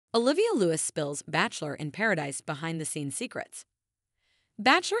Olivia Lewis spills Bachelor in Paradise behind-the-scenes secrets.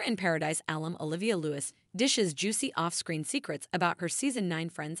 Bachelor in Paradise alum Olivia Lewis dishes juicy off-screen secrets about her Season 9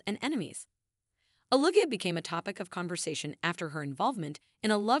 friends and enemies. Olivia became a topic of conversation after her involvement in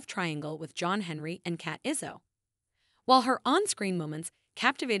a love triangle with John Henry and Kat Izzo. While her on-screen moments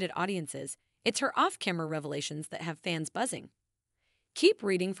captivated audiences, it's her off-camera revelations that have fans buzzing. Keep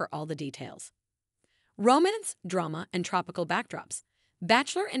reading for all the details. Romance, drama, and tropical backdrops.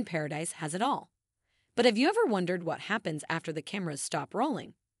 Bachelor in Paradise has it all. But have you ever wondered what happens after the cameras stop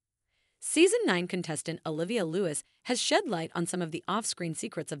rolling? Season 9 contestant Olivia Lewis has shed light on some of the off-screen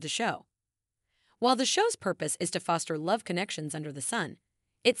secrets of the show. While the show's purpose is to foster love connections under the sun,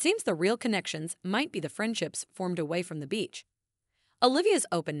 it seems the real connections might be the friendships formed away from the beach. Olivia's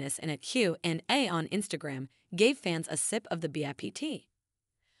openness in a Q&A on Instagram gave fans a sip of the BIP tea.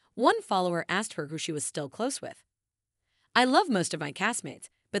 One follower asked her who she was still close with. "I love most of my castmates,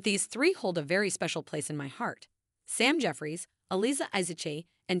 but these three hold a very special place in my heart. Sam Jeffries, Eliza Isache,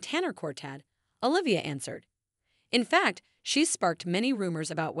 and Tanner Cortad," Olivia answered. In fact, she's sparked many rumors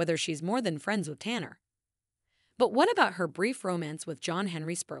about whether she's more than friends with Tanner. But what about her brief romance with John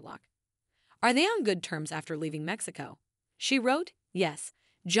Henry Spurlock? Are they on good terms after leaving Mexico? She wrote, "Yes,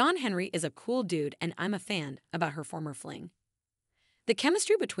 John Henry is a cool dude and I'm a fan," about her former fling. The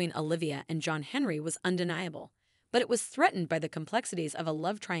chemistry between Olivia and John Henry was undeniable, but it was threatened by the complexities of a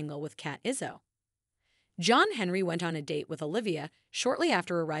love triangle with Kat Izzo. John Henry went on a date with Olivia shortly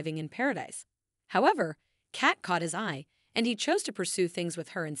after arriving in Paradise. However, Kat caught his eye, and he chose to pursue things with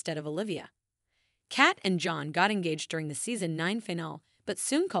her instead of Olivia. Kat and John got engaged during the Season 9 finale, but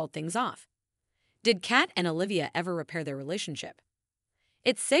soon called things off. Did Kat and Olivia ever repair their relationship?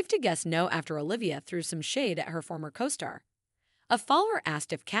 It's safe to guess no after Olivia threw some shade at her former co-star. A follower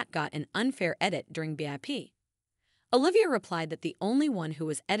asked if Kat got an unfair edit during BIP. Olivia replied that the only one who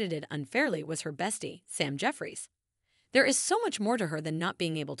was edited unfairly was her bestie, Sam Jeffries. "There is so much more to her than not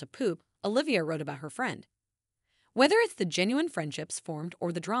being able to poop," Olivia wrote about her friend. Whether it's the genuine friendships formed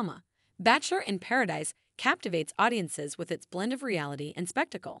or the drama, Bachelor in Paradise captivates audiences with its blend of reality and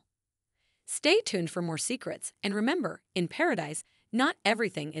spectacle. Stay tuned for more secrets, and remember, in Paradise, not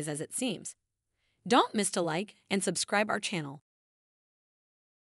everything is as it seems. Don't miss to like and subscribe our channel.